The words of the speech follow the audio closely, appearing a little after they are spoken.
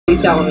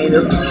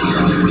Salamander.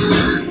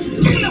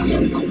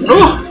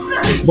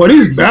 Oh, boy,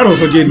 these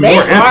battles are getting more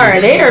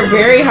epic. They are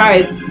very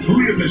hype. Who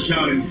is the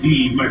shot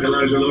indeed,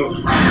 Michelangelo?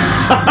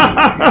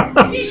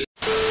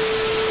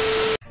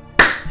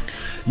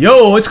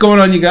 Yo, what's going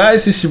on, you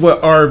guys? This is your boy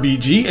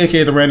RBG,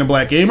 aka the Random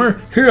Black Gamer.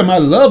 Here are my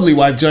lovely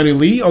wife Johnny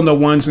Lee on the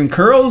ones and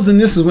curls, and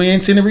this is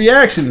TMNT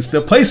Reactions,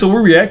 the place where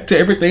we react to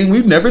everything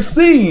we've never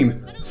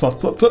seen.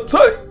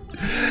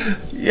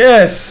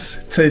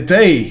 Yes,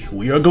 today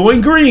we are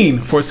going green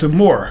for some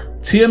more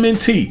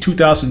TMNT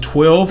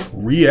 2012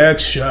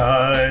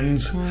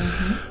 reactions.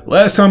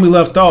 Last time we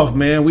left off,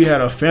 man, we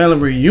had a family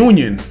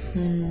reunion.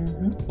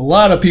 A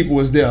lot of people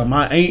was there.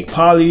 My aunt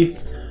Polly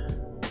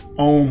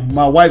on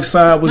my wife's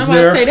side was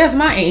there. Say that's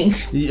my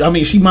aunt. I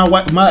mean, she my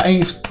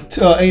aunt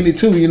auntie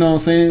too. You know what I'm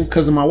saying?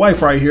 Because of my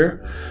wife right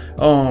here.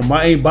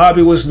 My aunt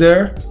Bobby was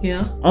there.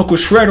 Yeah. Uncle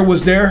Shredder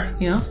was there.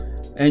 Yeah.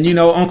 And you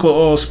know,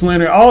 Uncle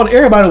Splinter,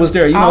 everybody was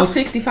there. You all know,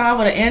 65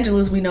 of the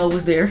Angelas we know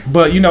was there.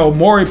 But you know,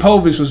 Maury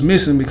Povich was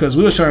missing because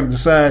we was trying to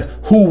decide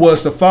who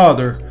was the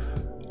father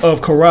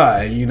of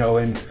Karai. You know,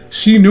 and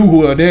she knew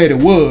who her daddy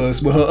was,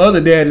 but her other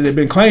daddy that had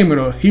been claiming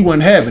her, he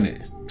wasn't having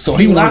it. So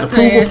he wanted to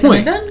prove a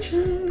point.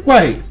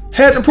 Right,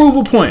 had to prove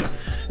a point.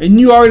 And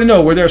you already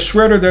know where there's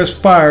Shredder, there's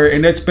fire,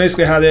 and that's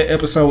basically how that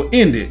episode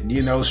ended.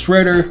 You know,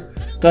 Shredder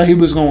thought he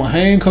was gonna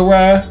hang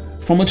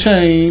Karai from a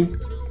chain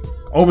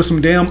over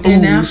some damn ooze.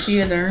 And now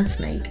she's a darn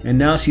snake. And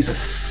now she's a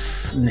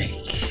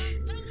snake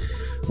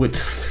with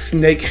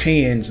snake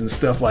hands and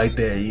stuff like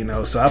that, you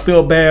know. So I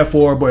feel bad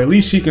for her, but at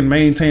least she can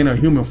maintain her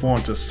human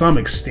form to some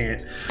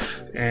extent.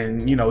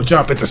 And, you know,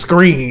 jump at the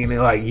screen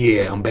and like,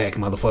 yeah, I'm back,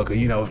 motherfucker.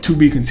 You know, to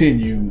be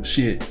continued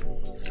shit.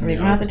 We're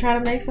gonna have to try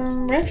to make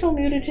some retro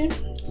mutagen.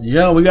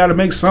 Yeah, we gotta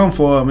make some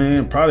for her,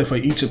 man. Probably for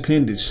each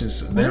appendage,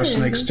 since they're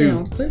snakes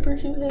too.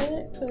 Clippers you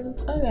had?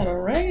 Cause I got a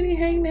raggedy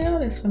hangnail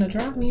that's gonna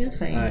drive me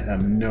insane. I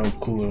have no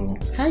clue.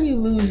 How you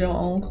lose your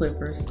own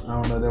clippers? I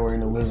don't know. They were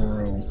in the living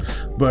room.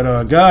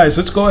 But guys,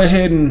 let's go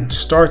ahead and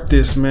start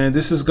this, man.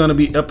 This is gonna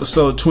be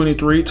episode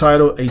 23,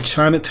 titled "A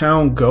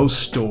Chinatown Ghost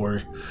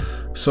Story."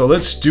 So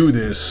let's do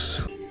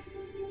this.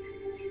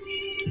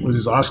 Was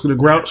this Oscar the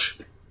Grouch?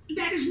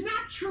 That is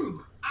not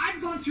true. I've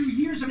gone through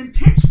years of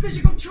intense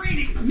physical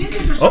training.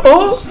 Ninjas are some of the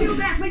most skilled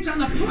athletes on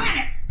the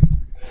planet.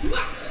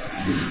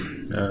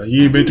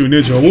 You ain't been through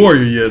Ninja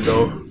Warrior yet,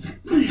 though.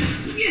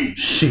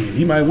 Shit,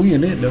 he might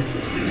win it, though.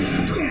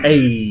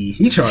 Hey,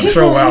 he trying to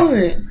throw out.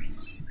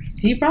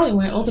 He probably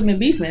went Ultimate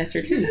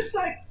Beastmaster, too. You're just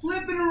like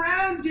flipping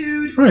around,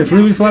 dude. Right,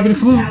 flipping, flopping,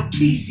 flu. How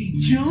Casey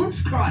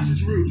Jones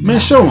crosses rooftops. Man,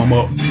 show him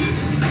up. I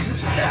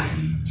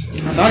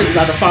thought he was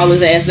about to fall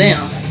his ass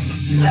down.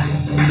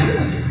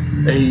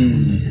 Hey.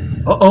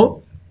 Uh-oh.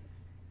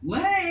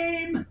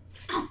 Lame.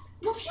 Oh,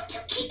 will you two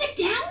keep it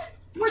down?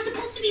 We're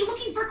supposed to be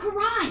looking for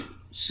Karai.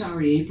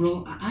 Sorry,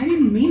 April. I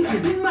didn't mean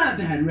to. My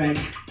bad, Reg.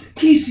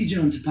 Casey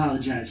Jones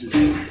apologizes.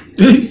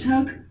 Please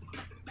hug.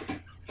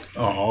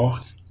 Oh,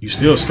 you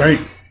still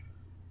stink.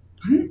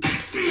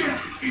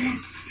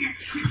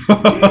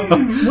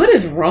 What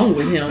is wrong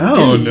with him? I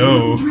don't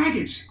know.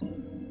 Dragons.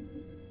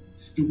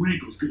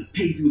 Steranko's gonna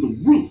pay through the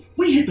roof.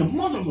 We hit the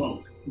mother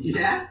load.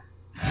 Yeah?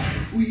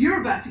 Well,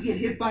 you're about to get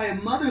hit by a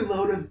mother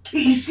load of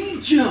Casey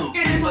Jones.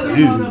 And a mother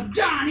load of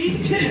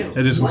Donnie, too.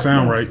 That doesn't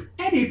sound right.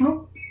 And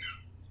April.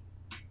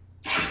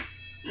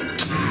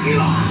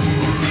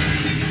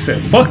 I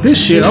said, fuck this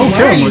shit. I don't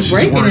care how much it's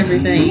breaking worth.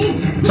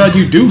 everything. That's how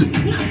you do it.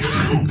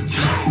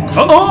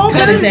 Uh-oh.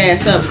 Cut his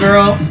ass up,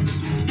 girl.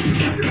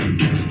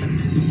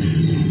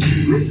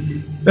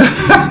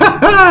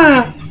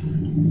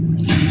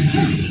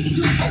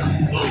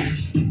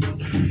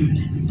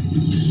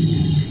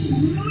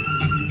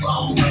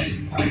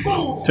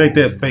 Take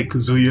that, fake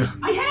Kazuya.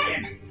 I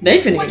had him. They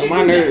finna get on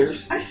my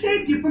nerves. I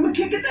saved you from a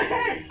kick in the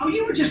head. Oh,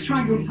 you were just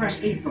trying to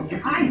impress April.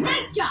 And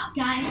Nice job,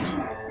 guys.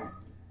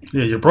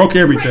 Yeah, you broke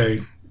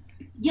everything.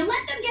 You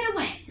let them get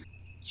away.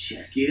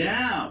 Check it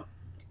out.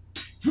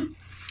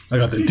 I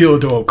got the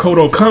dildo of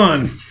Kodo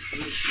Khan.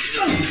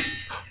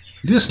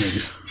 This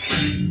nigga.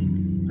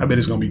 I bet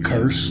it's gonna be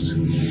cursed.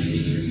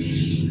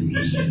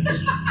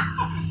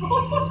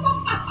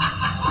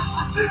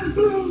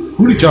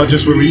 Who did y'all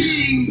just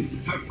release?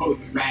 Purple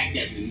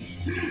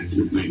dragons.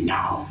 You may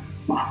now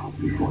bow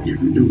before your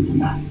new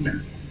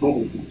master,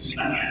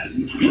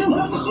 Ho-Chan.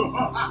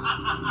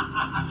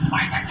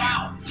 I said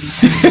now.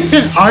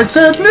 I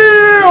said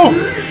now.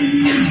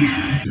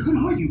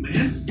 Who are you,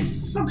 man?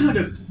 Some kind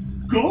of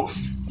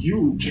ghost?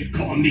 You can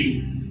call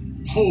me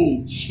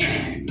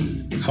Ho-Chan.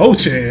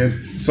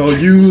 Ho-Chan. So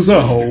use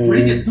a hoe.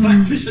 Greatest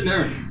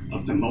practitioner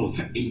of the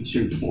most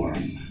ancient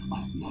form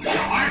of martial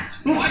arts.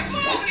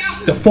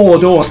 The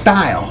 4-door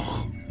style.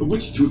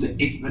 Which to the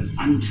ignorant,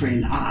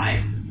 untrained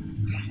eye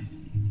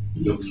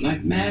looks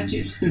like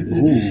magic.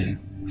 Ooh.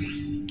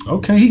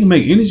 Okay, he can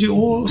make energy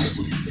oils.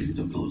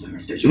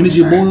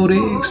 Energy boiled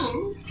eggs.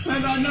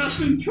 Have I not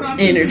been trapped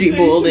Energy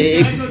boiled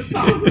eggs.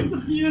 thousands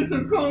of years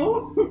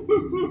ago?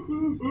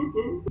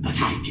 But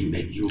I can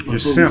make you You're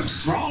simps.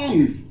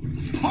 strong,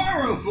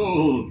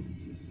 powerful,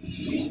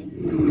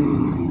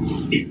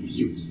 If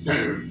you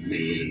serve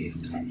me.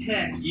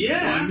 Heck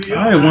yeah.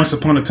 Alright, once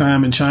upon a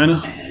time in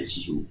China.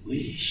 As you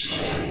wish.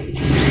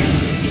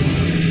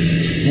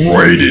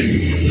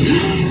 Raiden.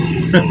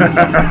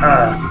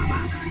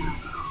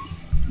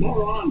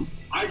 Moron,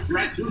 I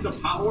grant you the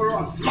power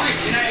of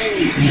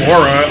lightning.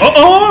 Moron.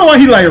 Oh,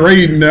 he like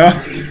Raiden now.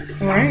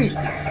 Right.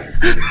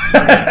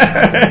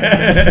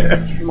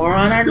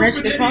 Moron, I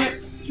reached the part.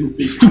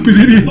 Stupid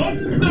idiot.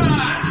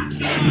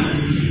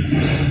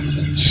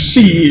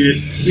 Shit.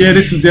 Yeah,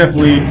 this is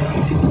definitely.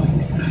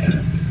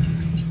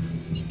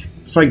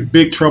 It's like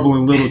Big Trouble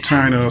in Little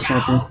China or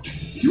something.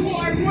 You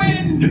are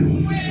wind.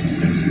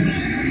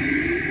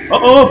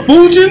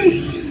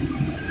 Fujin?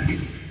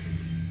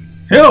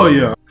 Hell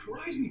yeah.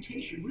 Karai's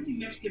mutation really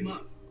messed him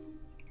up.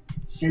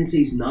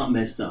 Sensei's not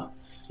messed up.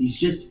 He's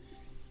just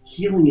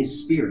healing his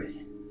spirit.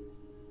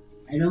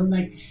 I don't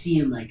like to see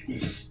him like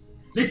this.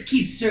 Let's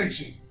keep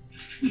searching.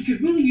 We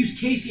could really use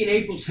Casey and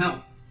April's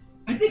help.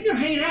 I think they're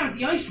hanging out at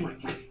the ice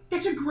rink.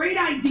 That's a great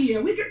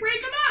idea. We could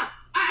break them up.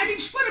 I mean,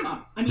 split them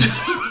up. I mean,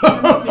 split them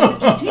up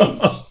into 2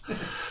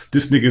 teams.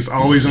 This nigga's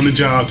always on the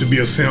job to be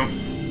a simp.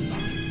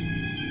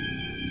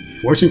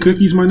 Fortune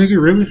cookies, my nigga,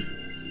 really?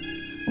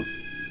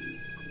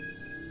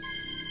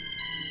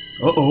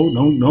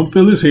 Don't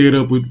fill his head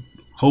up with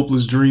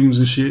hopeless dreams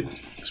and shit.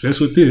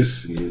 Especially with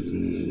this.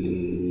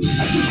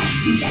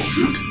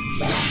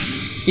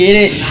 Get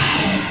it?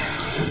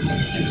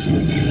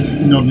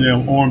 You know, the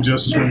damn arm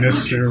justice were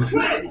necessary.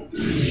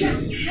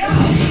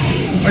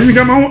 I even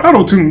got my own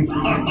auto tune.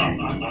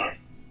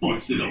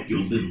 Busted up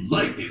your little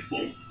lightning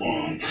bolt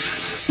farm.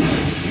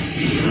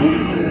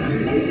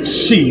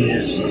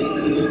 Shit.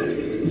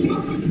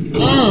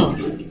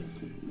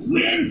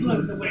 Wind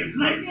blows away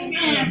lightning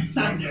and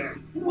thunder.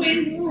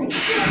 Wind rules.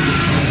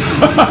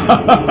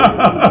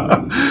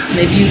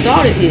 Maybe you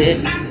thought it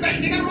did. I'm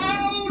making a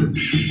road.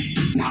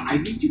 Now I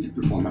need you to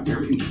perform a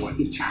very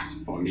important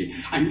task for me.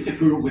 I need a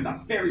girl with a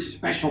very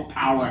special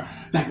power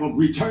that will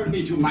return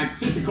me to my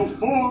physical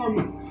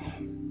form.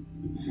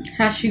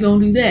 How's she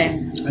gonna do that?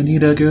 I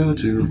need a girl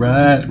to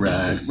ride.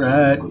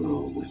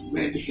 Girl with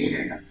red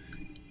hair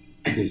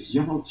and a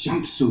yellow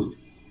jumpsuit.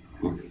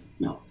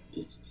 No,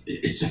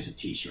 it's just a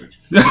t-shirt.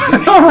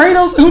 Alright,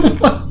 who the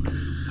fuck?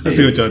 I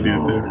see what y'all did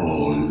there.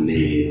 Oh,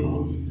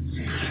 Neil.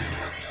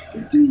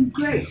 You're doing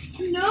great.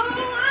 No, I'm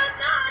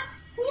not.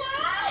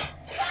 What?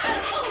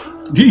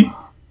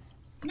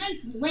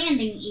 Nice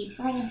landing,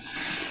 April.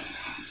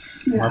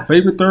 My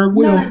favorite third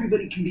wheel. Not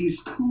everybody can be as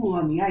cool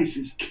on the ice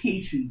as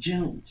Casey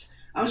Jones.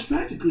 I was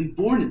practically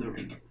born in the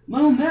rink.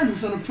 My old man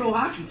was on a pro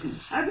hockey team.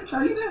 I ever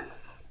tell you that?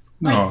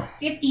 No. Like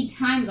 50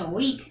 times a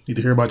week. Need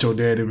to hear about your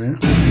daddy, man.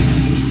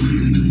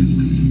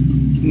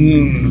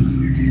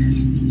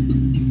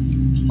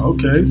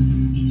 Okay.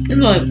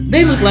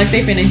 They look like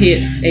they finna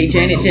hit a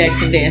Janet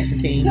Jackson dance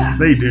routine.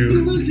 They do.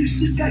 You losers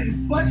just got your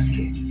butts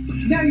kicked.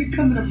 Now you're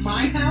coming to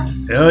my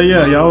house? Hell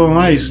yeah, y'all on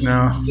ice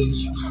now. Did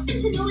you happen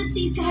to notice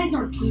these guys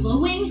are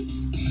glowing?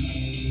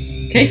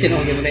 Casey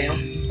don't give a damn.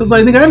 I was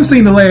like, nigga, I haven't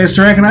seen the last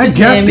track and I This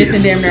got man this.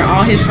 missing damn near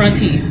all his front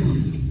teeth.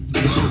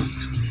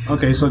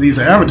 Okay, so these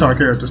are Avatar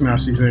characters now,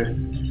 she said.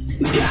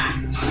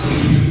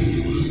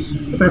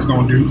 What that's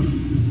gonna do?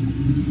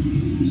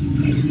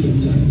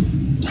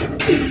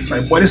 It's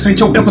like, boy, this ain't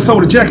your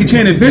episode of Jackie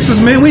Chan Adventures,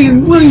 man. We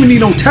don't even need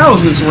no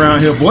talismans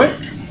around here, boy.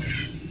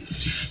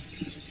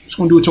 What's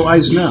gonna do with your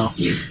ice now?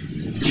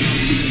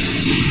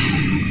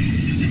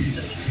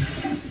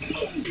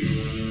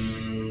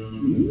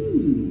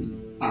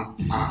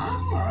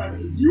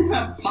 You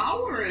have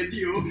power in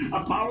you,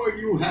 a power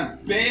you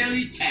have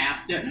barely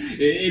tapped.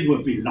 It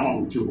would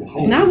belong to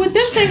home. Not with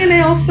them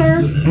fingernails, sir.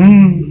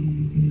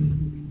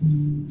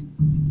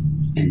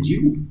 And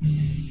you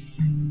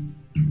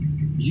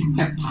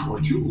have power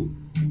too.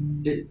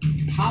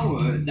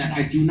 Power that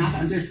I do not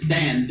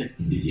understand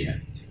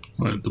yet.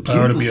 What, the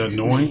power to be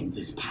annoying?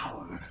 This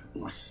power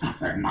or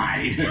suffer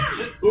my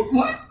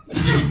what?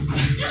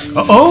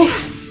 Uh-oh.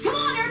 Come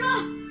on,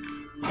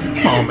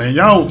 Irma! Come on, man.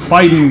 Y'all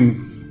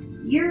fighting.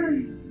 You're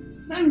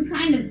some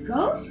kind of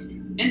ghost?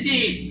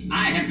 Indeed,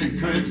 I have been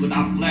cursed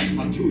without flesh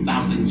for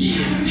 2,000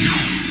 years.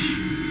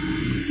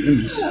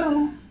 Goodness.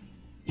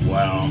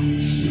 Wow.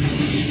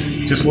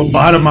 Just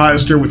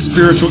lobotomized her with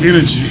spiritual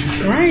energy.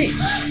 Right.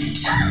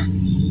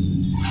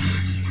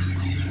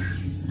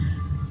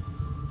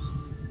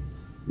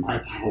 My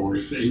power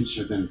is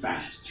ancient and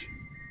vast,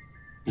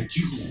 but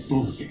you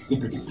both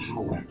exhibit a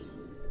power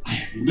I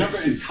have never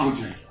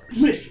encountered.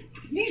 Listen,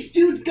 these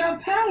dudes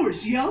got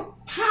powers, yo.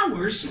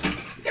 Powers?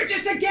 They're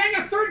just a gang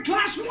of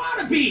third-class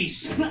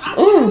wannabes.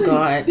 Oh,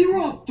 God. They were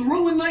all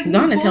throwing lightning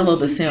Donatello bolts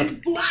the and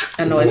simp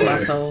blasting annoys away. my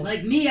soul.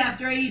 Like me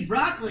after I eat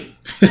broccoli.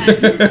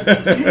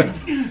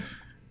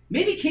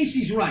 Maybe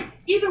Casey's right.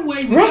 Either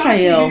way, we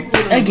Raphael, gotta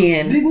save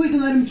again. Maybe we can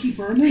let him keep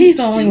Irma. He's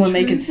the only one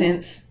making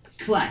sense.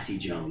 Classy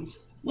Jones.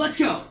 Let's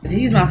go.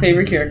 He's my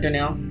favorite character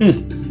now.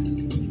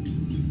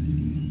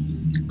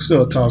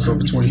 Still a toss up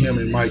between him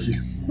and Mikey.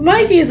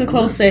 Mikey is a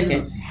close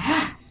second. Those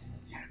hats.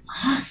 They're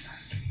awesome.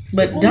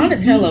 But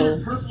Donatello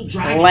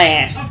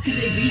last.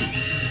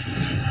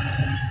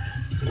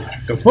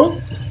 The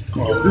fuck?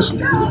 Oh, this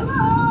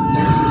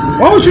nigga.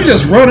 Why would you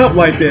just run up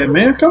like that,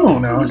 man? Come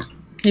on now.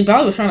 He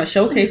probably was trying to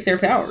showcase their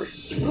powers.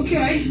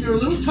 Okay, they're a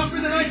little tougher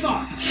than I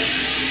thought.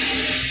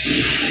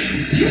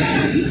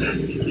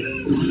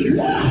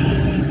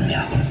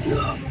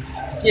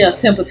 Yeah,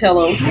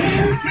 Simpatello.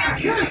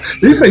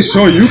 Did he say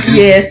show you can?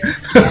 Yes.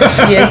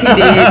 Yes, he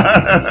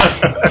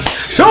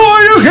did. Show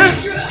you can.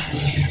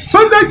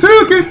 Sunday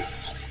Tukin.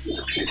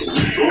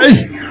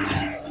 Hey.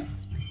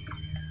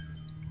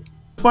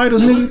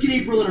 Fighters, Let's nigga. get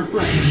April and her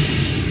friend.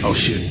 Oh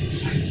shit.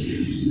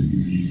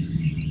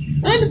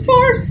 And of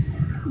course,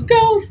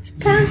 ghost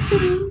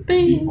person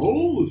thing.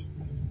 Behold,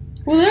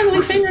 With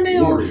ugly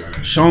fingernails.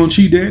 warrior.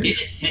 Shang-Chi dead? It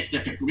is said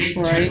that the great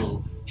Right.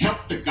 turtle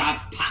helped the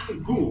god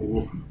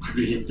Pangu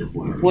create the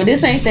world. Well,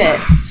 this ain't that,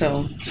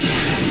 so.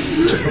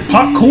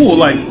 Pop cool,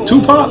 like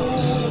Tupac.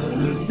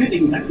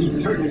 Fitting that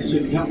these turtles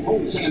should help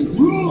host and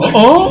rule.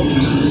 Oh.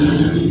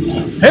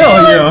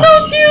 Hell yeah.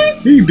 So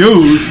cute. He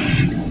dude.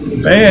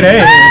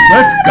 Badass.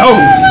 Let's go.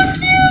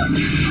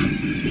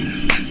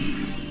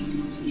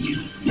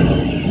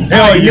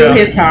 Hell I knew yeah.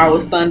 his power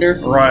was thunder.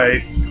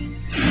 Right.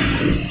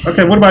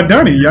 Okay, what about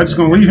Donnie? Y'all just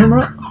gonna leave him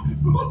out?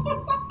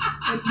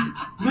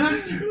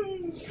 Master,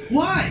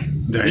 why?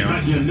 Damn.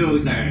 Because you're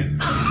losers.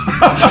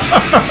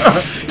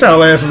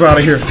 Tell asses out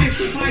of here.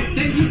 If I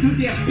send you to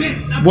the abyss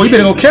of Boy, you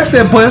better go catch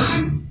that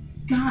bus.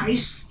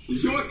 Guys,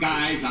 your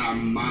guys are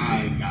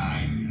my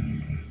guys.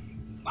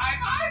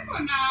 Bye-bye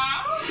for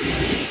now.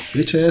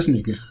 Bitch ass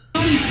nigga.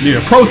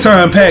 Yeah,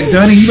 proton pack,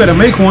 Donnie. You better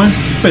make one.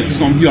 Bet this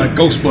gonna be like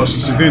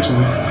Ghostbusters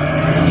eventually.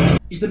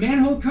 is the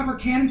manhole cover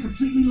cannon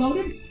completely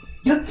loaded?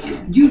 Yep.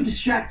 You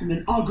distract him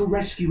and I'll go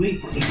rescue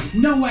April.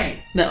 No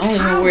way. The only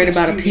one worried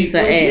about a piece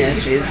of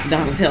ass is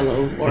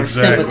Donatello or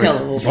Exactly.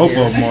 Simpatello. Both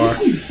of them are.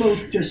 We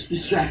both just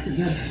distracted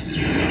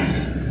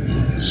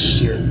them.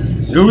 Shit.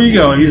 Here we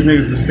go. These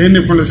niggas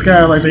descending from the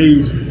sky like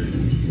they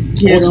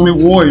ultimate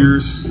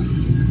warriors.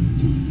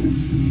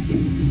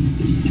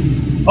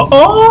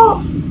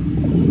 Uh-oh!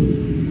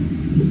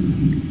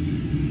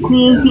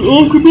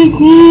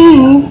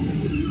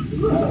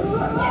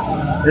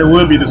 It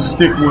would be the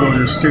stick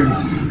wielders too.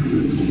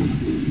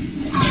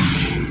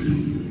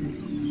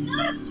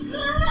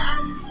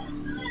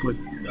 But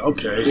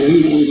okay.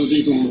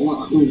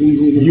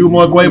 You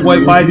more great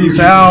boy fight these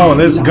out.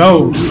 Let's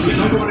go.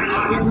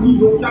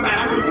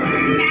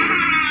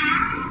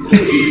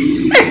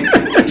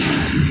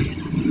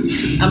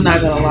 I'm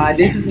not gonna lie,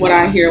 this is what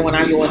I hear when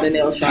I go in the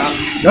nail shop.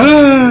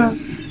 Ah.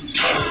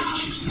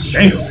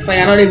 Damn. Like,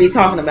 I know they be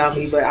talking about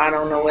me, but I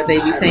don't know what they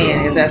be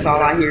saying, if that's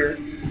all I hear.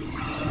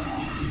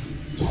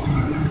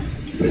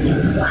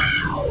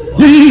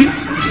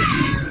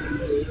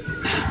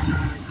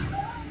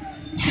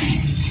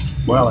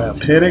 Well, I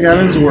have headache out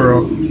of this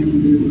world.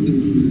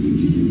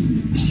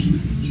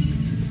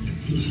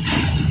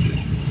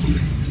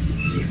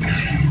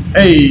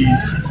 Hey,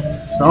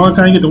 it's the only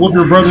time you get to whoop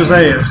your brother's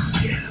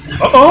ass.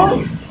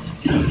 Uh-oh.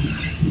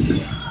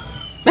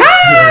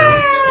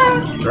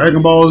 Ah!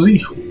 Dragon Ball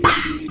Z.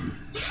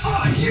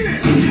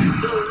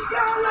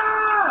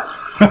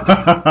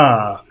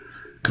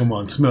 Come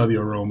on, smell the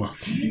aroma.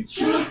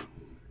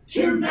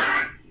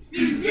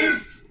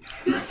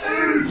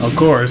 Of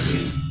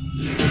course.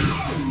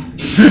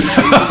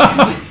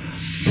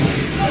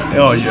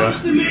 Hell yeah.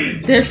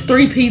 There's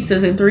 3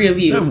 pizzas and 3 of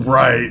you.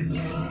 Right.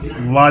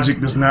 Logic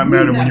does not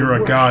matter when you're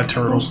a god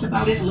turtle. Post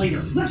about it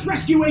later. Let's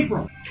rescue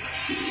April.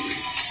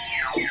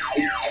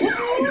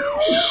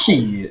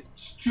 Shit.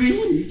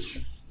 Strange.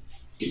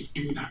 They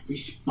do not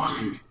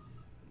respond.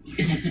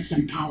 It's as if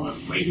some power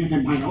greater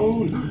than my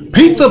own.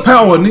 Pizza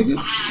power, nigga.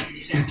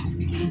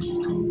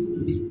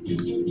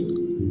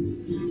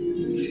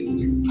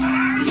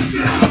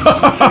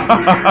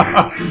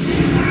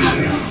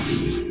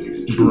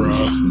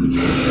 Bruh.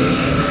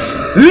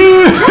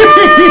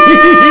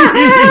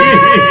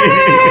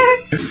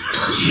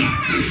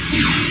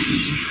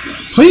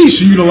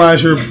 Please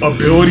utilize your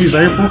abilities,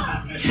 April.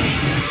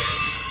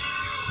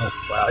 Oh,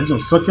 wow, he's gonna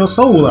suck your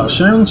soul out.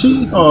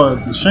 Shang-Chi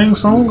or Shang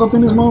Tsung up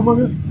in this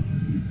motherfucker?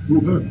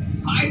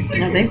 I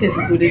think this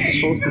is who this is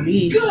supposed to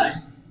be.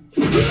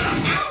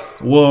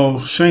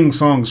 Well, Shang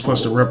Tsung is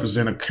supposed to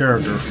represent a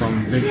character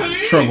from Big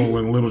Trouble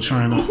in Little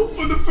China.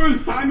 For the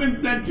first time in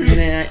centuries. And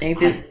then ain't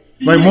this...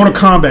 Like Mortal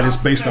Kombat is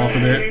based off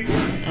of that.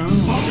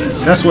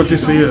 Oh. That's what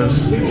this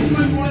is.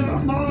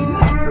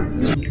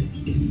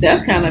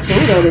 That's kind of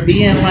cool, though, to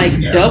be in, like,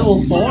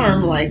 double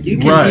form. Like, you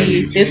can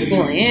be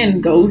physical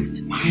and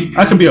ghost.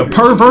 I can be a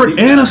pervert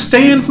and a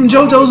Stan from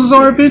JoJo's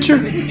Bizarre Adventure.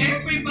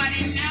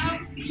 Everybody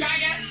loves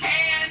giant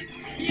hands.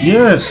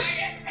 Yes.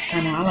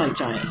 I know, I like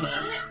giant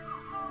hands.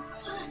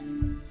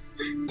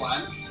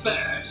 One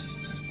first.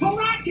 Hold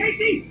on,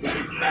 Casey.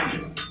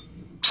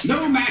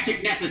 No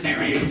magic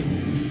necessary.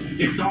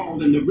 It's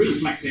all in the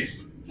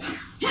reflexes.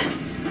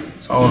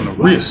 It's all on the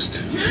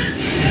wrist.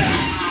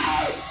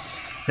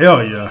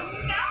 Hell yeah.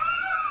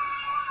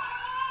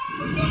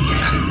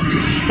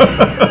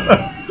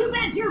 Too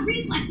bad your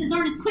Your reflexes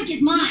aren't as quick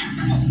as mine.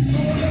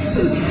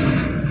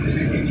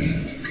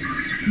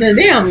 The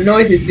damn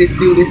noises this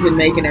dude has been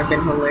making have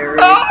been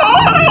hilarious.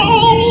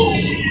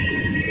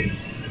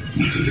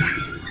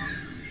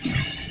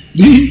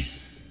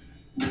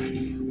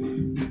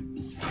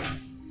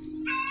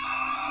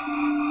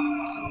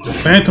 The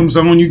Phantom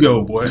Zone you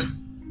go, boy.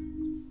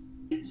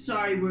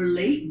 Sorry we're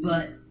late,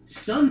 but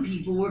some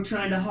people were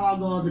trying to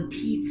hog all the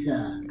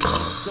pizza.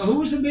 So who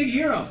was the big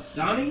hero?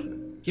 Donnie?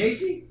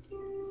 Casey?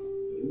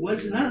 It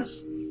wasn't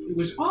us. It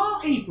was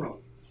all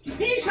April.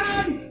 Peace,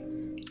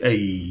 hon!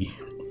 Hey.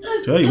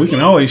 Tell you, we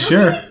can always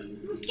share.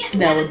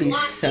 That would be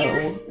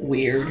so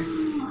weird.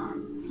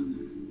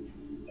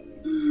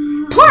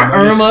 Poor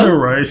Irma.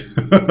 Right.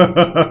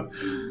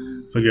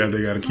 Forgot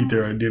they gotta keep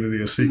their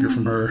identity a secret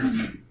from her.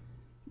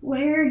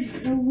 Where'd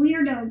the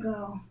weirdo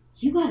go?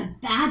 You got a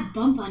bad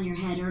bump on your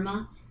head,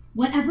 Irma.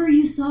 Whatever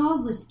you saw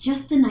was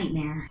just a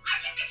nightmare. I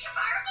can make you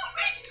powerful,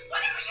 bitch!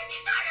 Whatever you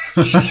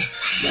desire,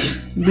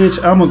 Bitch,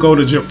 I'm gonna go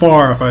to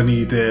Jafar if I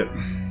need that.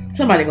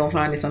 Somebody gonna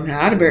find it somehow.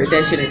 I'd have buried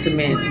that shit in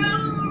cement.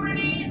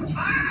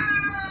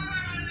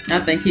 I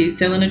think he's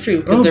telling the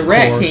truth because the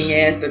Rat King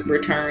asked to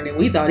return and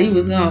we thought he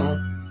was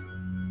gone.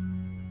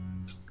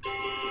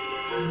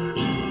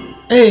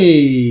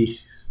 Hey.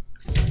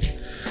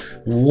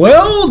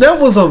 Well, that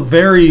was a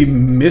very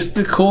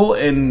mystical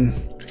and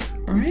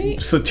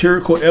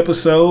satirical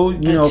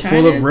episode, you know,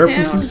 full of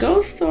references.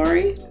 Ghost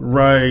story.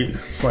 Right.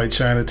 It's like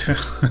Chinatown.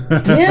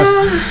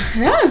 Yeah,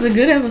 that was a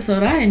good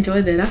episode. I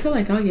enjoyed that. I feel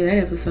like I'll give that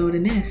episode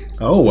an S.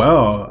 Oh,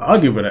 wow. I'll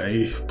give it an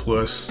A+.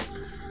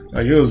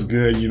 Like, it was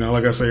good, you know.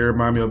 Like I say, it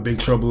reminded me of Big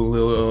Trouble in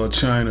Little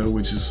China,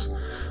 which is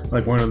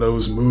like one of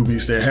those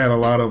movies that had a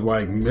lot of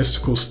like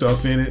mystical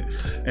stuff in it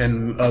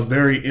and a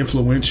very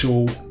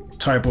influential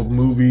type of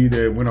movie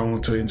that went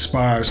on to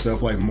inspire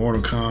stuff like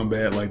Mortal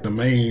Kombat. Like the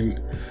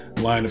main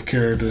line of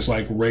characters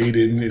like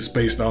Raiden is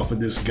based off of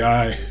this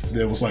guy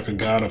that was like a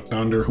god of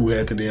thunder who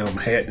had the damn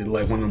hat that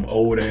like one of them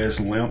old ass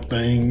lamp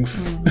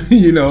things,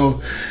 you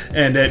know,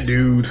 and that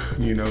dude,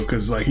 you know,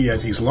 because like he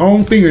had these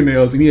long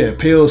fingernails and he had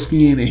pale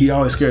skin and he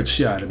always scared the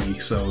shit out of me.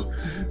 So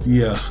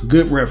yeah,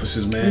 good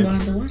references, man.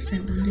 Have to watch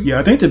that one, yeah,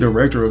 I think the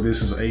director of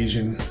this is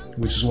Asian,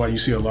 which is why you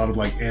see a lot of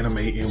like anime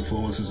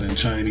influences and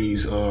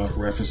Chinese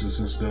references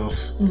and stuff.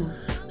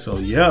 So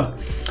yeah,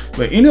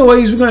 but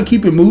anyways, we're gonna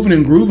keep it moving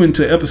and grooving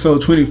to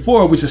episode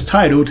 24, which is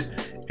titled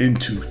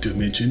Into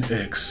Dimension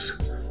X.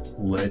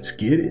 Let's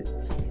get it.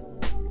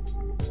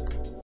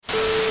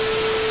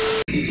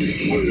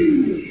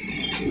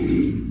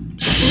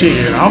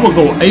 Shit, I will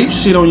go ape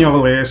shit on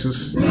y'all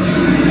asses.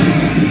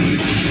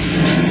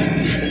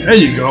 There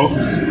you go.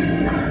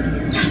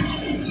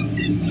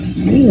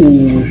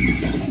 Ooh.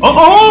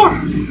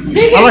 Uh-oh!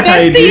 I like how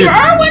he did.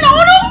 Irwin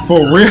on him? For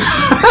real.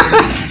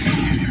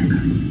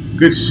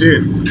 Good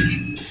shit.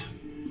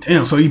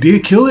 Damn, so he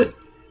did kill it?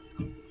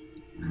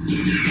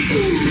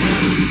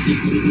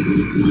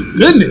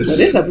 Goodness. But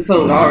this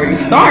episode already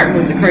started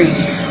with the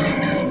crazy.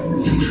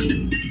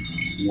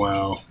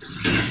 Wow.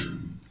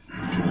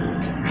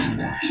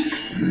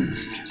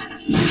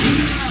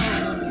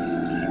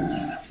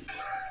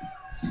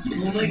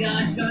 Oh my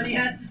gosh, Donnie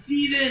has to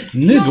see this.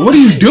 Nigga, what are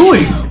you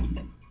doing?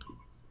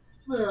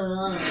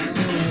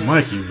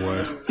 Mikey,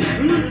 boy.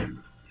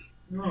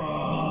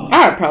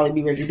 I'd probably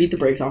be ready to beat the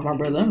brakes off my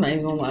brother. I'm not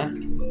even gonna lie.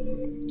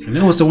 And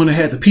that was the one that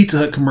had the Pizza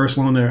Hut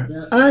commercial on there.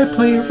 I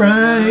play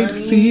right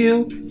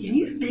field. Can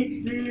you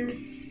fix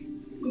this?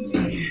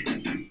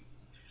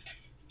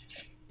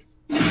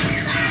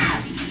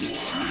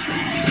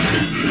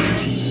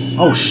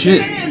 Oh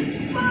shit.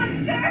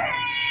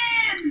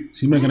 Is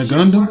he making a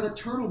Gundam? Part of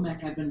the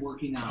turtleneck I've been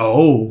working on.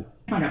 Oh.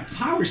 Find a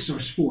power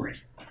source for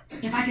it.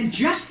 If I can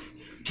just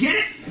get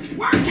it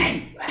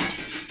working.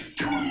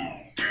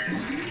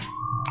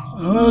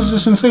 I was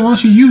just gonna say, why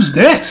don't you use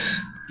that?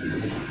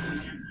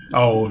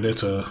 Oh,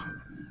 that's a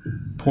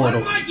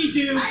portal. What did Mikey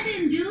do? I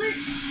didn't do it.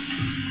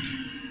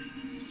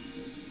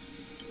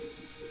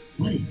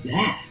 What is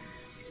that?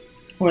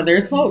 Well,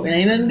 there's smoke. It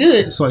ain't nothing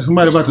good. It's like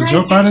somebody about to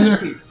jump out of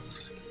there.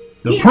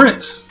 The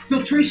Prince.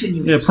 Filtration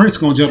unit. Yeah, Prince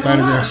gonna jump out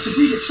of there. To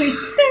breathe it safely.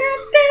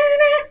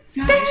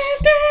 Guys,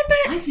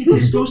 I think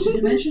this goes to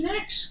Dimension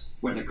X.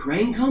 Where the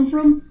crane come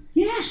from?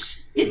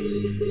 Yes.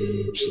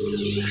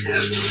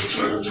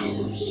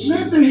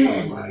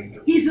 Leatherhead!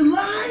 He's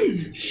alive!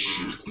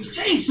 You're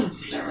saying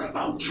something. They're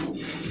about to.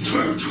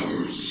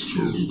 Turtles.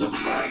 The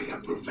crime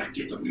that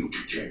perfected the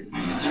mutagen.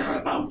 They're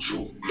about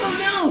to.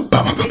 Oh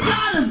no! They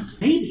got him!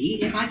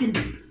 Maybe if I can.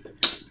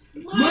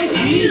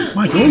 Mikey!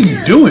 Mike, what are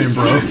you doing,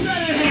 bro?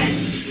 Leatherhead!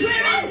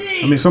 Where is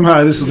he? I mean,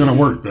 somehow this is gonna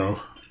work, though.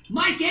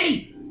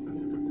 Mikey!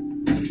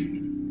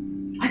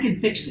 I can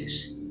fix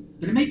this,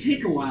 but it may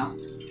take a while.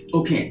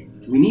 Okay,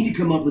 we need to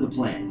come up with a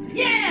plan.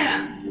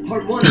 Yeah!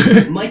 Part 1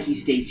 is Mikey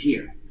stays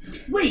here.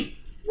 Wait,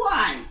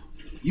 why?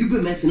 You've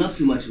been messing up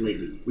too much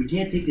lately. We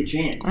can't take the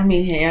chance. I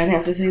mean, hey, I'd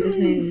have to say the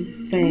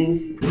same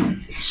thing.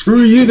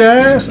 Screw you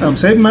guys. I'm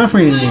saving my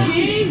friend.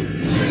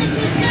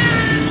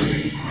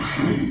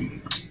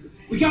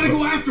 We gotta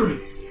go after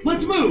him.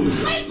 Let's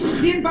move. Wait!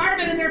 The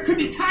environment in there could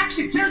be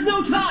toxic. There's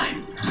no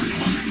time.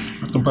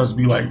 It's supposed to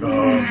be like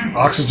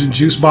oxygen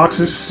juice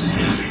boxes.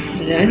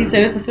 Yeah, he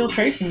said it's a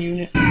filtration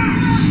unit.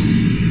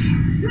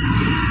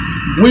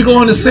 We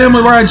going to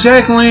Samurai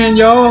Jack Land,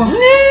 y'all.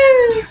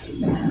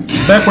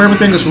 Back where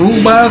everything is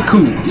ruled by a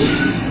coup.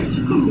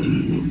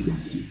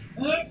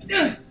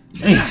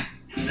 Damn.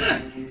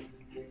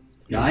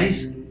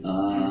 Guys,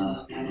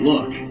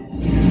 look.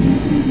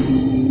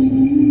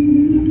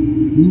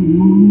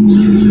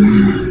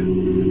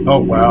 Oh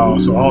wow!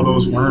 So all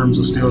those worms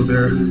are still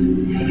there.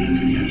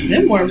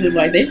 Them worms look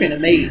like they finna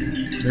mate.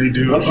 They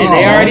do. Oh shit,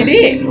 they already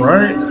did.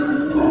 Right.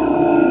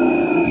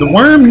 The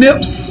worm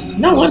nips.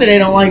 No wonder they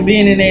don't like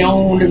being in their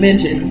own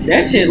dimension.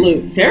 That shit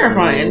look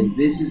terrifying. So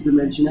this is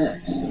Dimension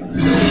X.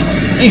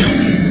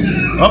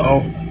 Damn. Uh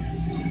oh.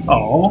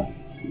 Oh.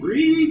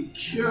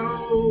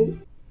 Richo.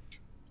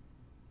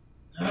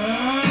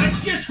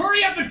 Let's just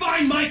hurry up and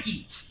find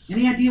Mikey.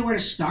 Any idea where to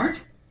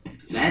start?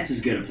 That's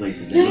as good a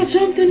place as Y'all any.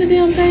 jumped in the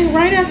damn thing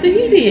right after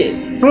he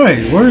did.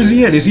 Right. Where is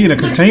he at? Is he in a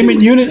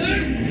containment unit?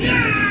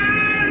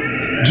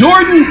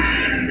 Jordan.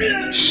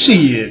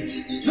 Shit.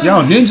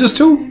 Y'all ninjas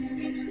too?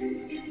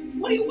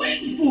 What are you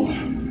waiting for?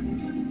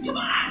 Come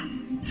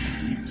on.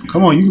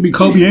 Come on, you can be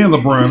Kobe and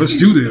LeBron. Let's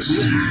do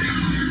this.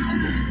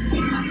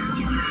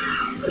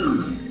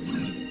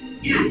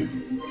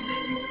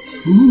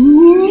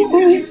 Ooh,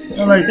 I like This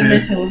that.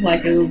 dimension looks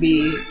like it would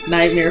be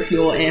nightmare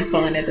fuel and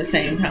fun at the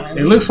same time.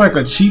 It looks like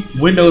a cheap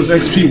Windows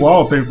XP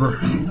wallpaper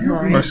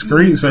Right. or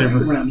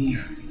screensaver. Around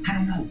here. I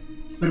don't know.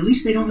 But at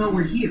least they don't know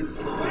we're here.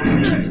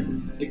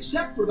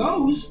 Except for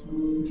those.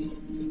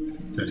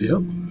 That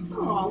hell?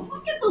 Oh,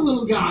 look at the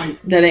little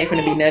guys. That ain't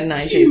gonna be nothing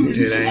nice, is it?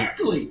 It ain't.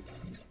 Exactly.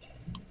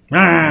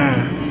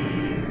 Ah.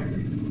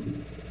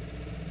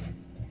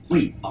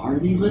 Wait, are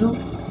they little?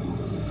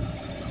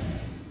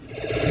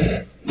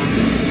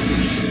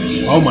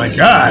 Oh my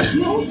god.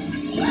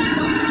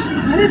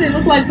 Why did they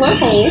look like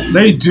buttholes?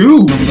 They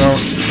do.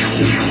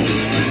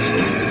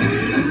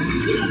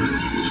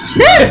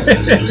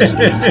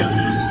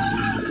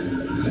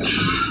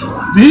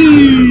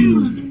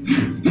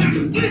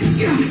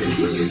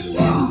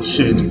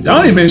 Shit,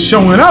 Donnie been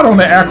showing out on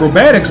the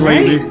acrobatics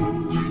lately.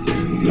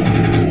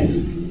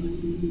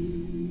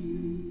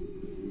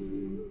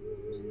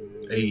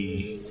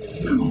 Hey.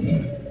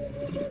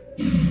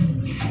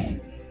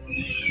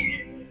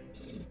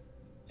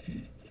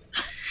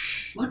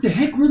 What the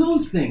heck were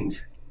those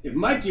things? If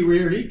Mikey were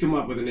here, he'd come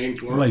up with a name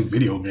for I him. like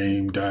video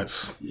game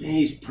dots.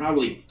 He's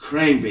probably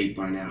cranbait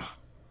by now.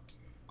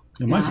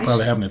 It might be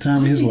probably having the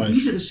time of his life.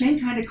 These are the same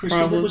kind of crystal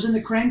Probably. that was in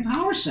the Krang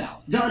power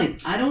cell. Donnie,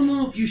 I don't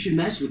know if you should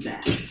mess with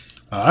that.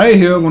 I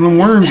hear when them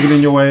worms get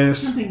in your ass.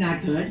 Something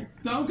not good.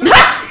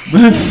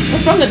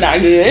 That's something not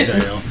good.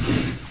 Damn.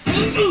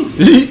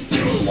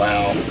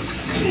 Wow.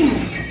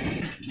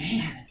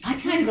 Man, I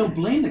kind of don't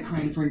blame the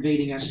Krang for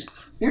invading us.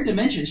 Their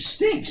dimension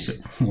stinks.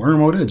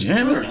 Worm over there I don't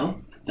jamming. know.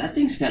 That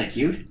thing's kind of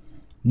cute.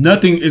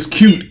 Nothing is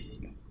cute.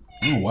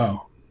 Oh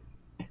wow.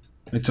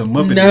 It's a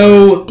Muppet.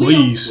 No.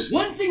 Please.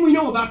 One thing we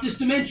know about this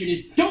dimension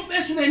is don't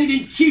mess with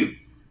anything cute.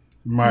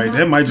 Right,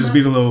 that might just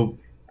be the little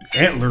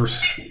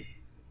antlers.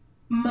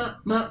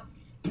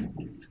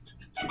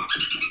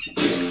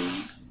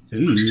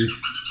 Ew.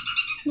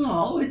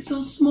 Oh, it's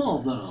so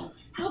small though.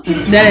 How can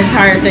That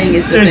entire thing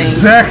is the thing.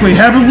 Exactly.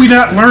 Haven't we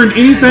not learned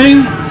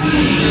anything?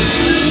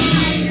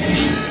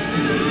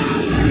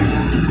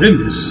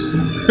 Goodness.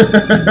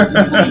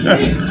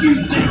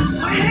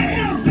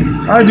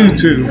 I do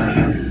too.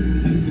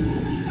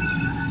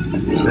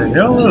 The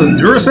hell?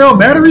 Duracell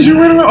batteries you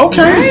running on?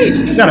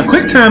 Okay. Got a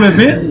quick time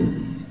event.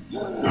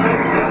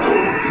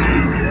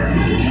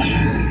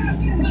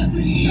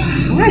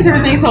 Why is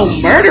everything so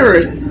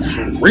murderous?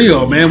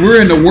 Real, man.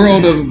 We're in the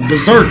world of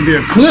Berserk,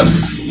 the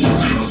Eclipse.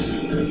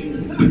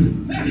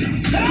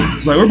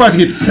 It's like we're about to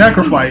get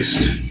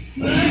sacrificed.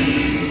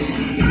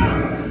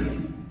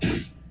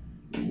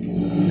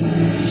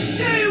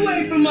 Stay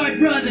away from my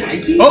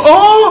brothers.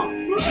 Uh-oh!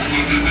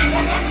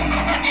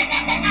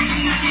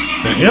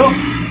 The hell?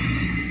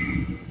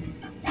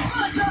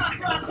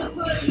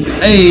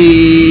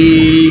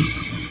 Hey!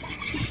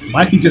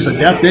 Mikey just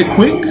adapted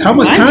quick? How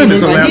much time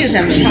has Like he is elapsed?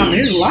 having the time of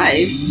his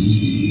life.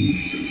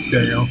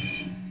 Damn.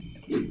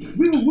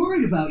 We were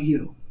worried about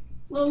you.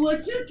 Well,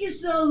 what took you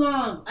so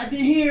long? I've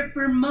been here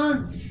for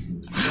months.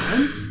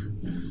 Months?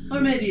 Or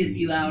maybe a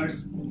few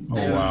hours. Oh,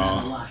 I don't know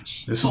how to wow.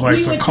 watch. This is like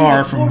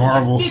Sakar from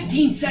Marvel.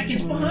 15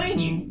 seconds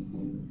behind you.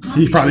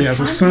 He probably has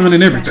a son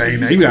and everything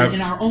now. He In our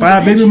got own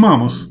 5 baby dimension.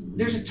 mamas.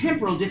 There's a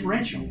temporal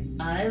differential.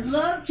 I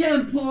love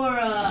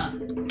tempura.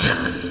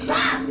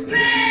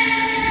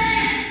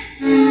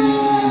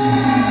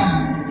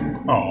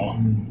 Oh.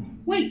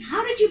 Wait,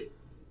 how did you...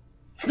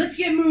 Let's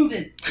get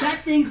moving.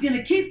 That thing's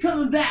gonna keep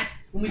coming back,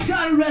 and we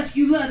gotta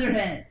rescue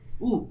Leatherhead.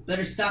 Ooh,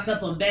 better stock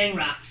up on Bang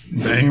Rocks.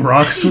 Bang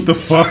rocks, what the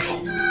fuck?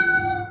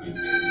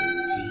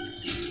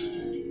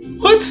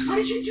 What? How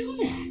did you do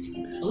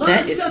that? A lot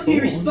That of is stuff cool.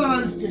 here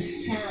responds to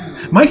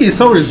sound. Mikey is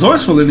so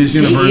resourceful in this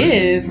universe. He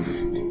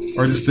is.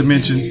 Or this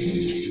dimension.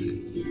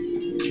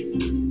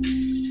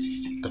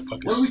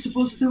 What are we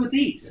supposed to do with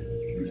these?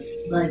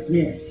 Like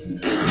this.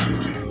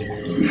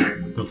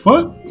 The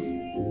fuck?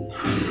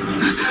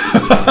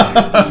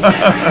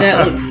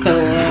 That looks so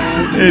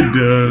loud. It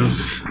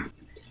does.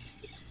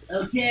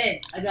 Okay,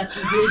 I got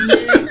some good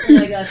news and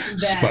I got some bad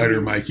Spider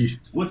news. Mikey.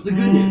 What's the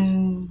good news?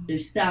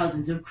 There's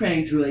thousands of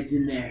Krang droids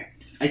in there.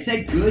 I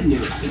said good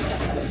news.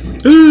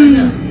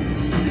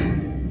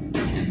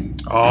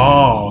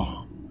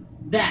 Oh.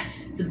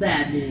 That's the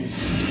bad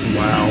news.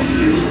 Wow.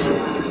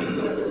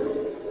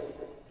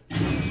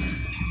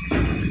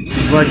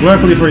 It's like,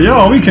 luckily for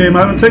y'all, we came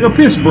out to take a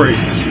piss break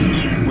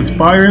with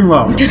fire and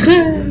lava.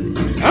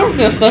 I'm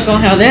still stuck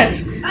on how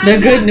that's the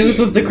good news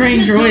was the Krang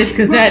droids,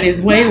 because that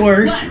is way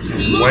worse.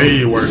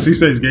 Way worse. He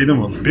says gave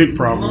them a big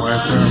problem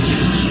last time.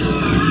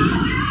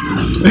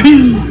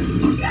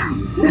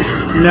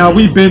 Now,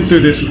 we've been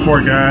through this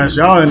before, guys.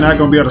 Y'all are not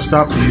going to be able to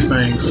stop these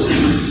things.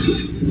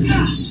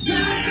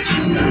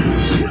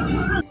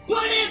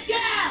 Put him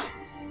down!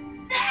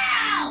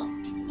 Now!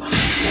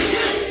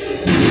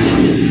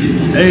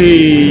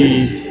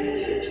 Hey.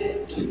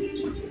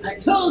 I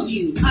told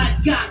you, I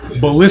got this.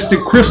 Ballistic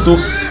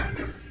crystals.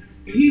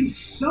 He's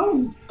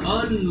so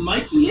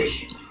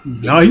un-Mikey-ish.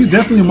 No, he's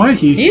definitely a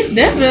Mikey. He's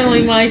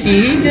definitely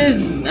Mikey. He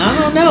just, I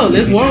don't know.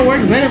 This world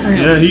works better for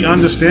him. Yeah, he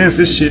understands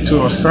this shit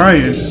to a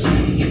science.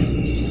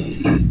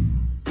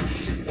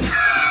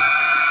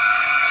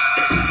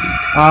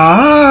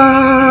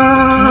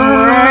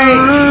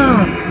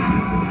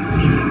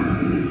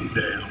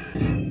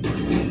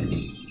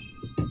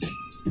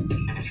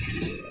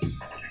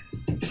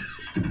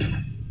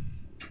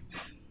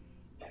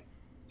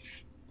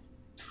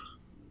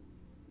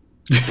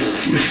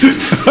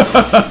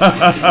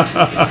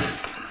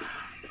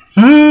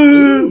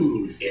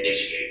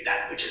 Initiate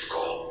that which is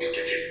called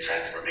mutagen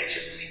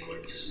transformation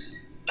sequence.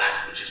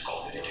 That which is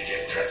called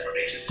mutagen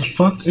transformation The sequence.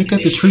 fuck? They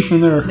got the tree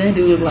from there. That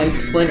dude look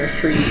like Splinter's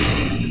tree.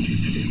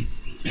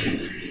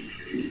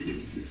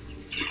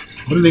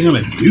 What are they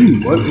gonna do?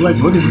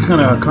 What is this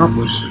gonna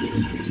accomplish?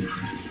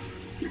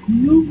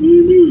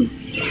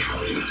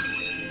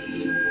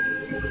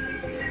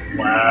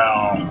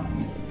 Wow.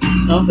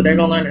 Oh, so they're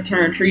gonna learn to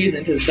turn trees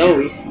into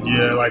those.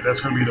 Yeah, like that's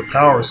gonna be the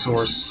power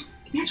source.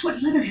 That's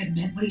what Leatherhead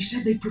meant when he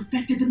said they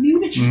perfected the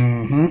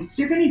mutagen. Mm-hmm.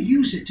 They're going to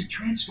use it to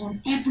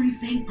transform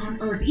everything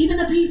on Earth, even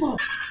the people.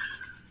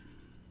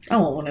 I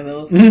want one of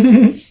those.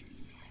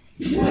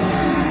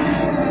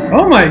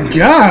 Oh my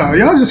god,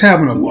 y'all just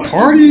having a party?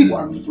 What do you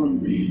want from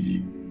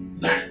me?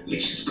 That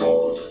which is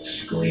called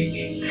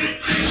screaming.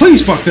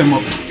 Please fuck them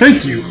up.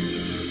 Thank you.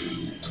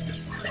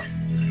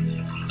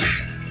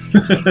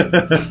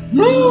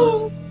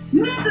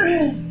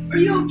 Leatherhead, are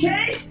you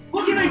okay?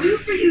 What can I do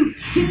for you?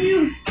 Can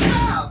you?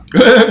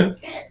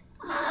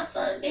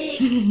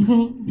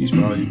 He's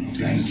probably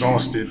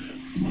exhausted.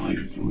 My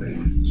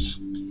friends,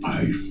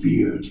 I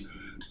feared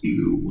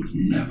you would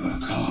never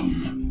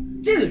come.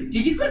 Dude,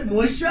 did you quit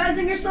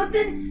moisturizing or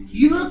something?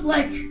 You look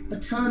like a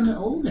ton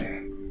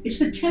older. It's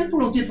the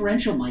temporal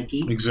differential,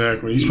 Mikey.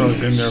 Exactly. He's probably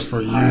been there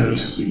for I have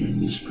years. been in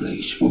this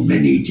place for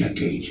many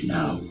decades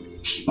now,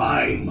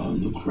 spying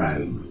on the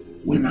Krang.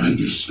 When I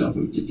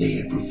discovered that they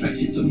had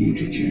perfected the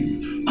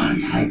mutagen, I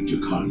had to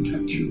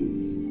contact you.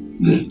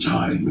 The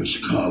time has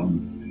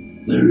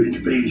come. Their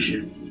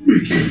invasion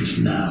begins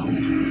now.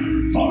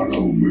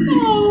 Follow me.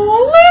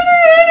 Oh,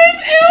 Leatherhead is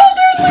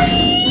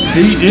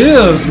elderly. He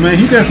is, man.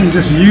 He doesn't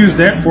just use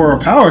that for a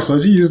power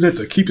source. He used it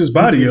to keep his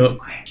body up.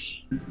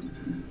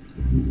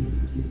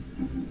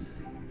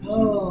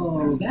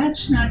 Oh,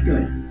 that's not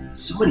good.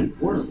 So many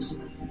portals.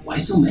 Why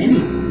so many?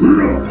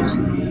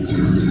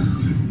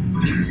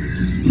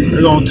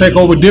 They're gonna take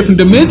over different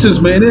dimensions,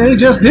 man. It ain't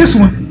just this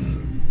one.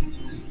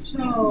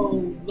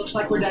 So, looks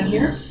like we're done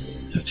here.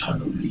 The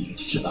tunnel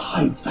leads to the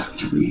hive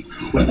factory,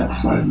 where the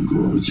Krang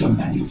droids are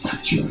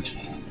manufactured.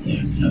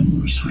 Their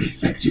numbers are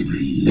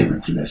effectively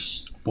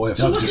limitless. Boy, if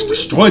y'all could just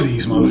destroy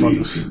these We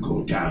motherfuckers. can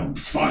go down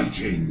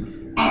fighting.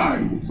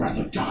 I would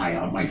rather die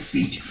on my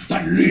feet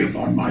than live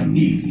on my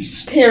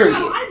knees. Period.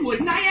 Well, I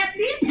wouldn't. I have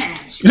knee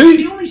pads. Hey.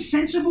 The only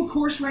sensible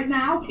course right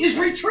now is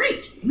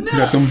retreat. No.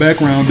 Got them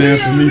background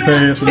dancers, knee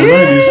pads for the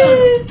ladies.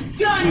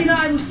 Donnie and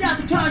I will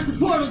sabotage the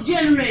portal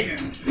generator.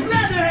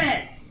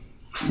 Leatherhead!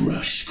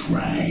 Crush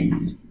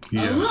Krang. A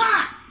Yeah.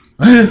 lot!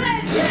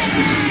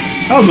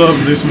 I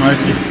love this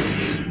Mikey.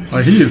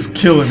 Like, he is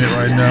killing it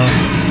right now.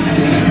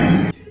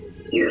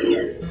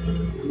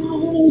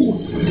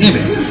 Damn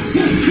it.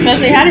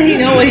 Especially, how did he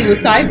know what he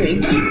was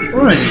typing?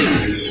 Right.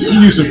 You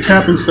use some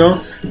tapping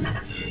stuff.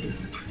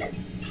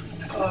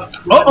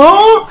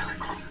 Uh-oh!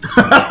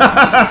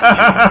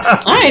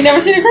 I ain't never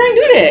seen a Krang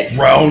do that.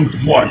 Round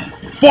one.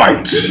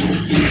 Fight!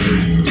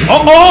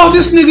 Uh-oh,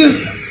 this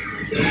nigga...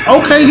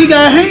 Okay, he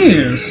got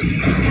hands.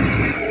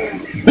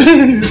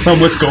 So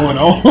much going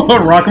on.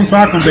 Rock'em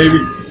sock'em, baby.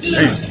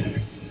 Hey.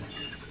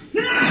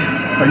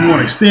 Oh, you want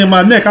to extend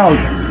my neck? I'll...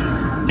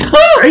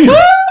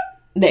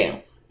 Damn.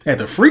 Had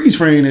to freeze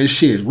frame that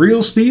shit.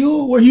 Real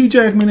steel? Where Hugh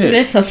Jackman at?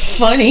 That's a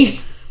funny.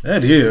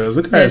 That is.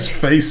 Look at his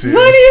face is.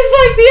 Funny is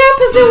like the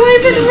opposite way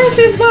from the rest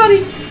of his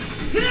body.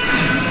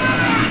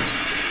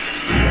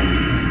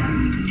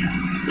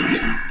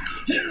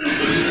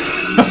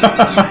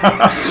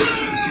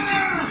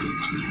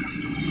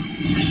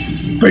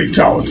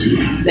 Fatality.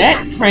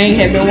 That Krang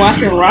had been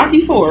watching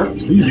Rocky 4.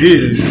 He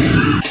did.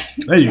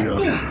 There you go.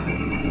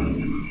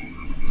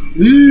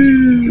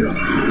 Ooh,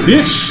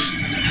 bitch.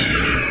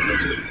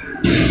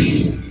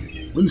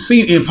 We've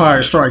seen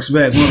Empire Strikes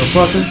Back,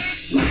 motherfucker.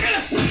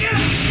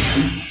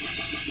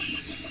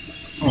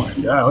 Oh my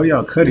god, what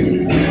y'all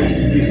cutting?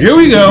 Here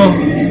we go.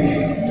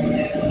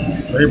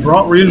 They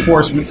brought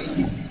reinforcements.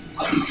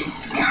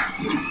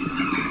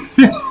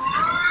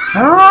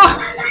 Ah!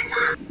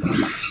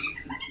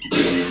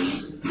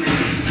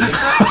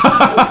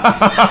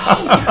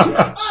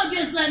 Oh,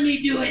 just let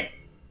me do it.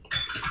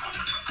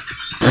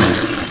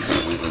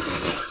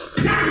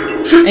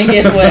 And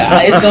guess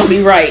what? It's gonna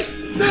be right.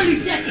 30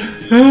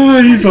 seconds.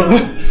 He's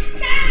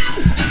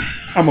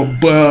I'm a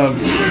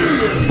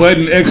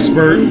button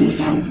expert.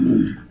 Without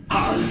me,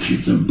 I'll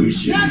keep them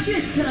busy. Not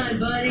this time,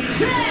 buddy.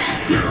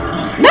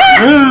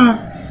 I'm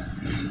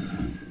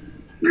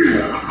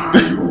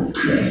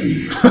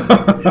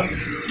okay.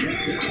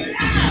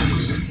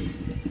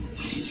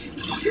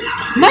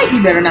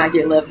 Mikey better not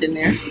get left in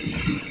there.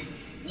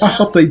 I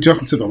hope they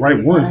jump into the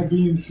right one.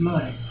 Being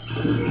smart.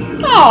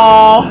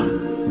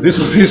 Aww. This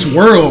is his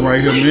world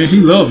right here, man. He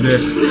loved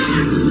that.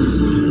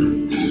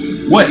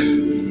 What?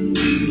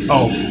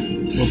 Oh,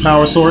 little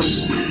power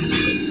source.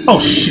 Oh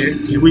shit!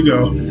 Here we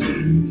go.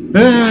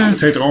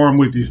 Take the arm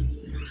with you.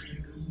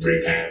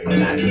 Prepare for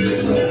that.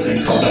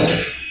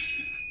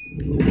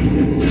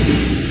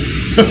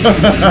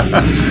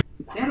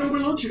 That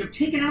overload should have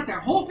taken out their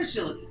whole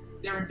facility.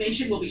 Their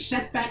invasion will be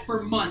set back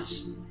for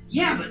months.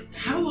 Yeah, but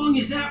how long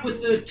is that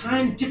with the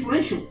time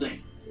differential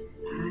thing?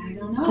 I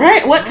don't know.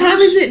 Right? What time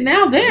is it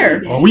now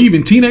there? Are we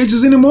even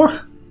teenagers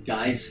anymore?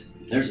 Guys,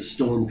 there's a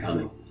storm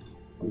coming.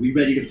 Are we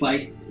ready to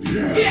fight?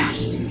 Yeah.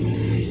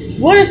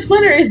 What if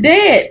Splinter is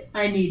dead?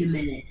 I need a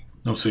minute.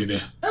 Don't say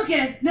that.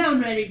 Okay, now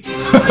I'm ready.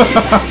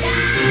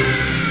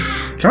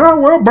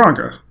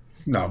 Cowabunga.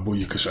 Nah,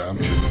 booyakasha. I'm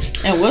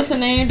tripping. And what's the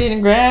name?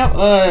 Didn't grab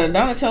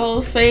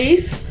Donatello's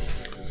face.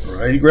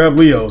 Right, he grabbed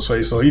Leo's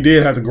face, so he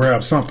did have to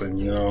grab something,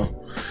 you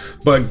know.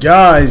 But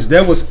guys,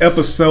 that was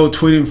episode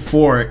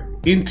 24,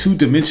 Into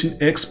Dimension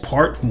X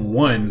Part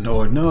 1.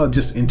 Or no,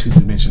 just Into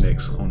Dimension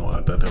X. I don't know,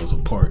 I thought that was a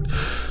part.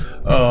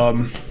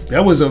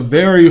 That was a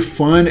very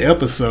fun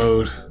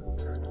episode.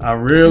 I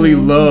really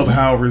love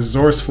how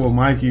resourceful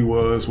Mikey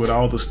was with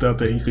all the stuff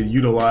that he could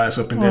utilize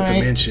up in that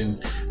dimension.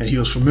 And he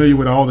was familiar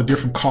with all the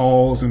different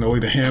calls and the way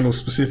to handle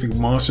specific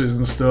monsters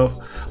and stuff.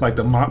 Like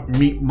the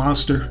meat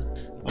monster.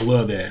 I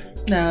love that.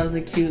 That was a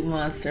cute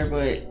monster,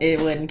 but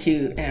it wasn't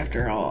cute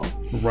after all.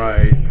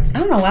 Right. I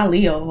don't know why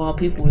Leo of all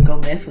people would go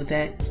mess with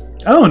that.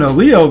 I don't know.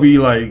 Leo be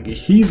like,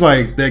 he's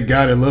like that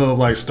guy that love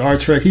like Star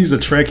Trek. He's a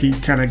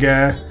Trekkie kind of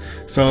guy.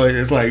 So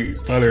it's like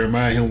probably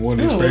remind him of one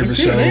of his favorite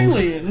shows.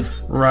 Alien.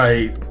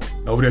 Right.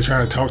 Over there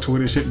trying to talk to it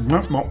and shit.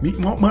 Like,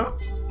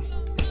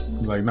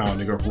 no,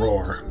 nigga,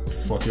 roar.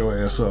 Fuck your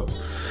ass up.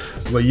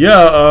 But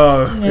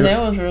yeah,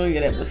 that was a really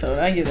good episode.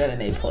 I give that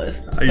an A+.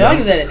 Yeah, I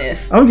give that an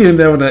S. I'm giving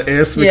that one an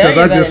S because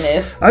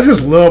I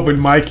just love when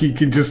Mikey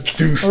can just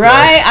do stuff.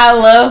 Right? I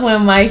love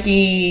when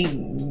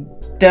Mikey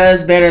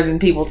does better than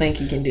people think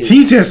he can do.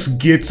 He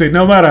just gets it.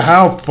 No matter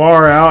how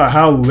far out,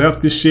 how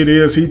left this shit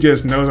is, he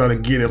just knows how to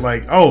get it.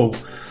 Like, oh,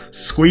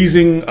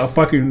 squeezing a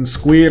fucking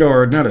squid,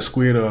 or not a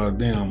squid, a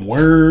damn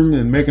worm,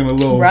 and making a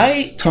little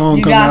tongue come out.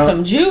 You got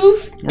some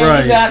juice, and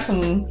you got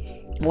some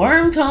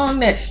worm tongue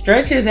that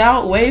stretches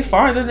out way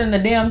farther than the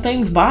damn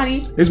thing's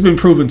body. It's been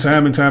proven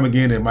time and time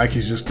again that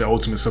Mikey's just the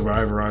ultimate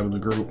survivor out of the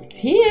group.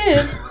 He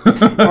is.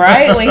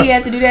 Right? When he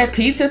had to do that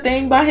pizza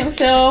thing by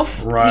himself.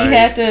 Right. He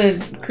had to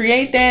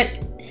create that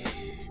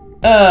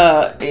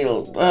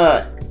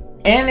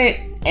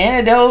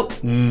antidote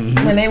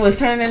when they was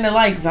turning into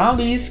like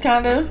zombies,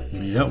 kind of.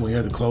 Yep, we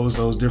had to close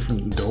those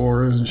different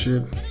doors and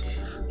shit.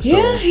 So,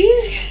 yeah,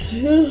 he's...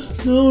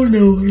 Oh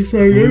no, it's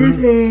like every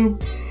time...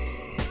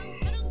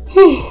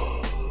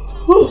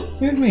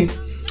 Excuse me.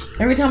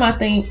 Every time I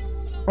think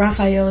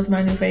Raphael is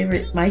my new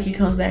favorite, Mikey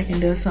comes back and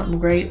does something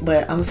great.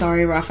 But I'm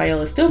sorry,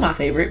 Raphael is still my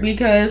favorite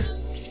because,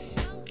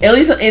 at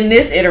least in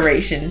this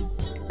iteration,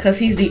 because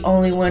he's the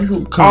only one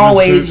who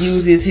always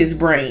uses his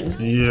brain.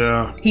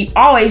 Yeah. He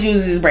always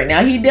uses his brain.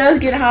 Now, he does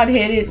get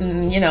hot-headed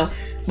and,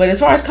 but as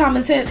far as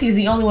common sense, he's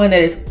the only one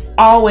that is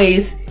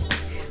always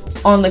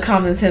on the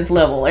common sense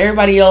level.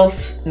 Everybody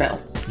else, no.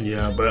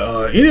 Yeah,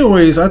 but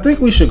anyways, I think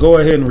we should go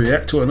ahead and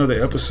react to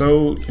another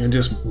episode and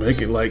just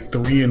make it like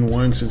 3 in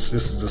 1 since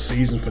this is the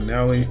season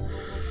finale.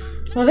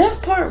 Well, that's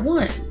part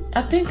 1.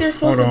 I think there's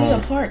supposed to be a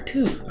part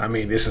 2. I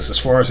mean, this is as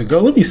far as it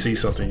goes. Let me see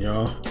something,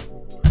 y'all.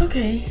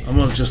 Okay. I'm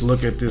gonna just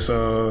look at this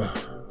little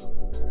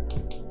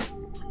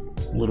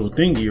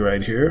thingy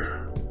right here.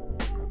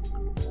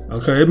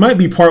 Okay, it might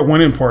be part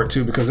 1 and part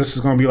 2 because this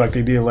is going to be like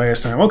they did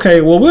last time.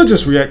 Okay, well, we'll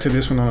just react to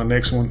this one on the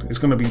next one. It's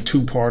going to be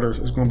 2-parters.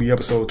 It's going to be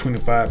episode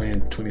 25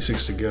 and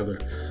 26 together.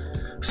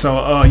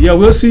 So, yeah,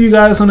 we'll see you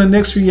guys on the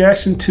next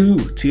reaction to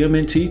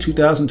TMNT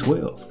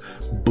 2012.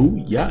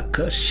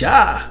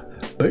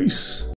 Booyakasha. Peace.